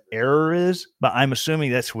margin of error is, but I'm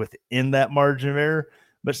assuming that's within that margin of error.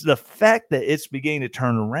 But the fact that it's beginning to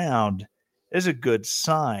turn around is a good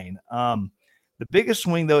sign. The biggest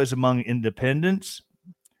swing, though, is among independents,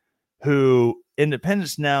 who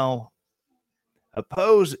independents now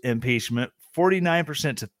oppose impeachment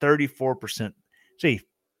 49% to 34%. See,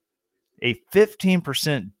 a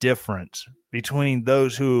 15% difference between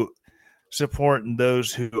those who support and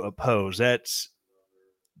those who oppose. That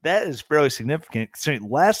is fairly significant.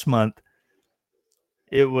 Considering last month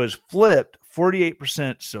it was flipped,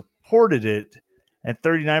 48% supported it and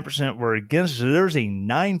 39% were against it. So there's a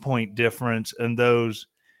 9-point difference in those.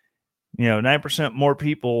 9% more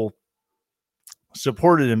people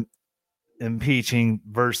supported impeaching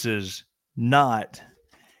versus not.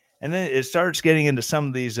 And then it starts getting into some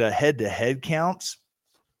of these head-to-head counts.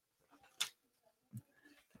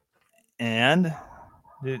 And,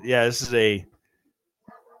 this is a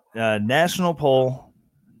national poll,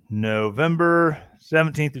 November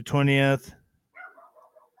 17th through 20th.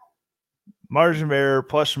 Margin of error,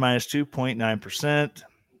 plus or minus 2.9%.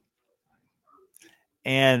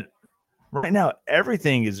 And right now,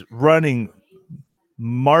 everything is running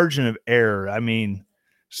margin of error. I mean,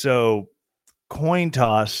 so coin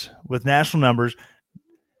toss with national numbers.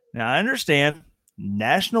 Now, I understand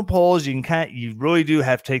national polls, you really do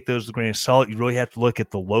have to take those with a grain of salt. You really have to look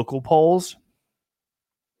at the local polls.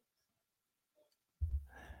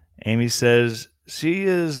 Amy says she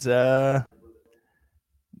is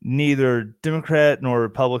neither Democrat nor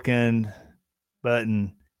Republican, but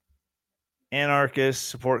an anarchist,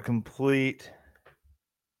 support complete,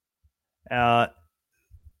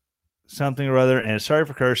 something or other. And sorry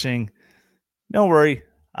for cursing. Don't worry,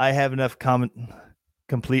 I have enough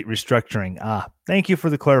complete restructuring. Thank you for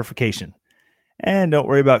the clarification. And don't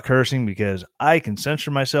worry about cursing, because I can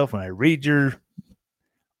censor myself when I read your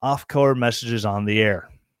off-color messages on the air.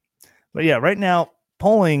 But yeah, right now,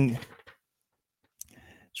 polling,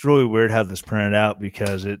 it's really weird how this printed out,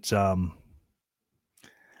 because it's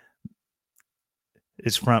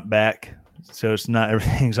front back. So it's not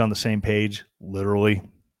everything's on the same page, literally.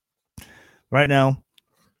 Right now,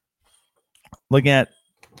 looking at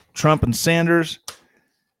Trump and Sanders,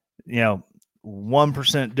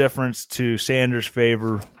 1% difference to Sanders'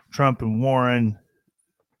 favor. Trump and Warren,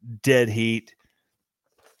 dead heat.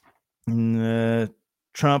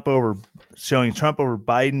 Trump over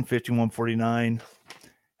Biden, 51-49,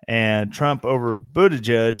 and Trump over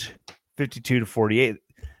Buttigieg, 52-48.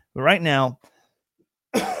 But right now,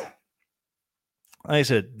 like I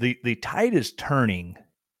said, the tide is turning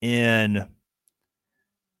in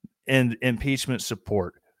impeachment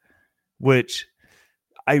support, which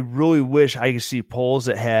I really wish I could see polls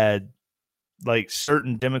that had like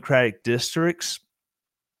certain Democratic districts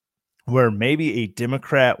where maybe a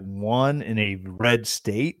Democrat won in a red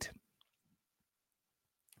state,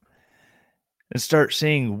 and start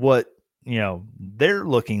seeing what, they're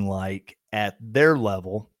looking like at their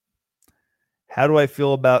level. How do I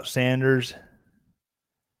feel about Sanders?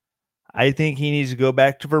 I think he needs to go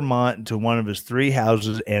back to Vermont to one of his 3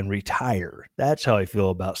 houses and retire. That's how I feel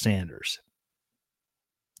about Sanders.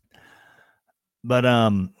 But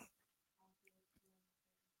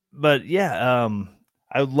yeah,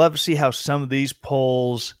 I would love to see how some of these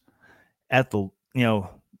polls at the,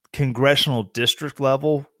 congressional district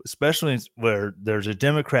level, especially where there's a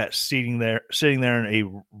Democrat sitting there in a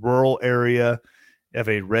rural area of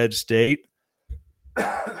a red state,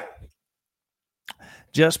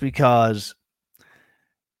 just because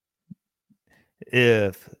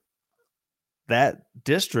if that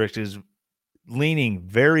district is leaning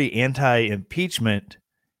very anti-impeachment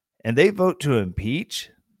and they vote to impeach,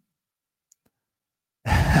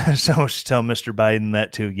 someone should tell Mr. Biden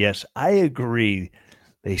that too. Yes, I agree.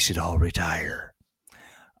 They should all retire.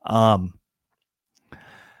 But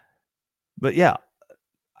yeah,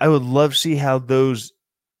 I would love to see how those,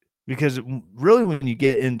 because really when you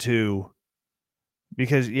get into,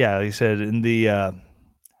 because yeah, like I said in the,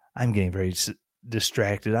 I'm getting very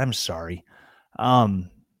distracted. I'm sorry.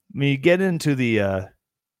 When you get into the,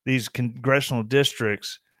 these congressional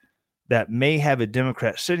districts that may have a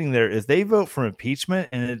Democrat sitting there, if they vote for impeachment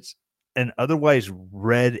and it's an otherwise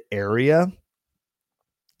red area,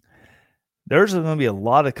 there's going to be a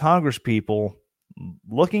lot of Congress people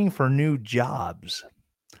looking for new jobs.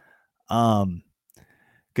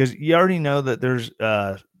 Because you already know that there's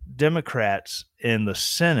Democrats in the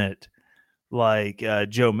Senate like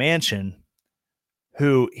Joe Manchin,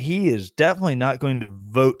 who he is definitely not going to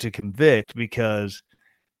vote to convict, because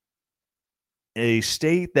a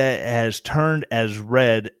state that has turned as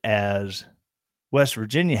red as West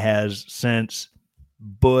Virginia has since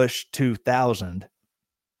Bush 2000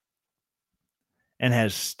 and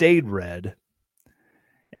has stayed red,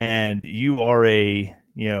 and you are a,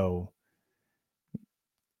 Joe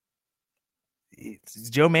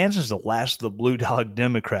Manchin's the last of the blue dog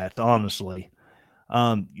Democrats, honestly.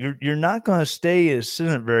 You're not going to stay as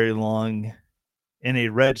Senate very long in a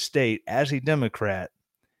red state as a Democrat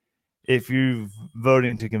if you're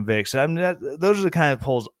voting to convict. So those are the kind of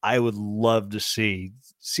polls I would love to see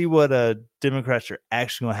what Democrats are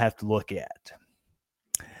actually going to have to look at.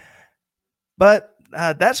 But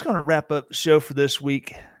that's going to wrap up the show for this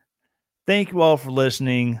week. Thank you all for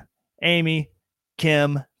listening. Amy,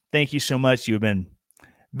 Kim, thank you so much. You've been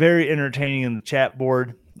very entertaining in the chat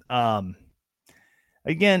board.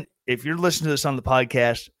 Again, if you're listening to this on the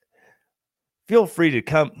podcast, feel free to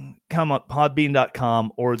come up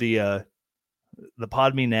podbean.com or the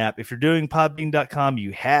Podbean app. If you're doing podbean.com,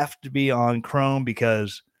 you have to be on Chrome,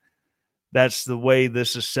 because that's the way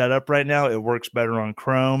this is set up right now. It works better on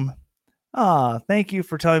Chrome. Thank you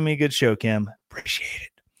for telling me a good show, Kim. Appreciate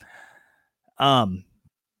it.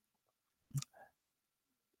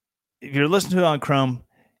 If you're listening to it on Chrome,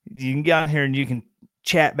 you can get on here and you can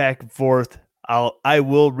chat back and forth. I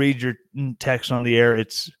will read your text on the air.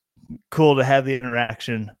 It's cool to have the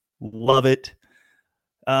interaction. Love it.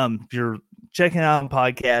 If you're checking out on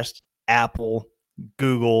podcast, Apple,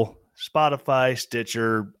 Google, Spotify,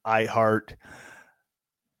 Stitcher, iHeart,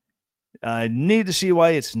 I need to see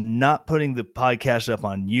why it's not putting the podcast up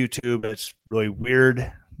on YouTube. It's really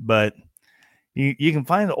weird, but you can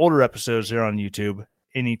find the older episodes there on YouTube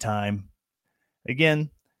anytime.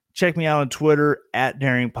 Again, check me out on Twitter at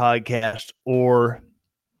Daring Podcast or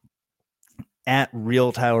at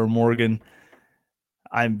Real Tyler Morgan.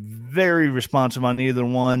 I'm very responsive on either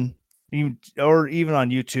one, or even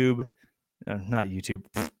on YouTube. Not YouTube.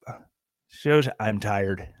 Shows I'm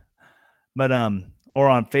tired. But or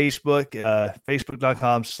on Facebook,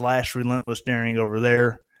 facebook.com/Relentless Daring over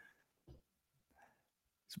there.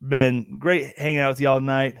 It's been great hanging out with y'all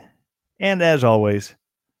tonight. And as always,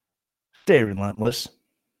 stay relentless.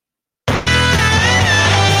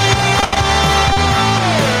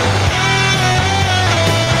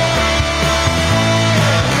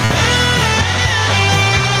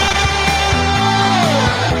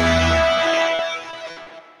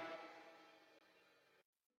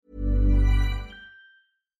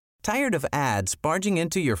 Tired of ads barging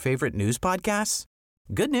into your favorite news podcasts?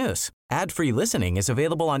 Good news. Ad-free listening is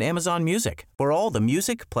available on Amazon Music for all the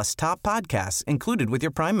music plus top podcasts included with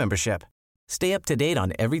your Prime membership. Stay up to date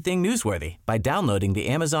on everything newsworthy by downloading the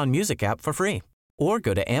Amazon Music app for free, or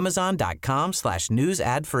go to amazon.com/news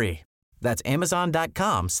ad free. That's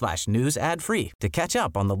amazon.com/news ad free to catch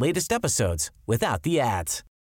up on the latest episodes without the ads.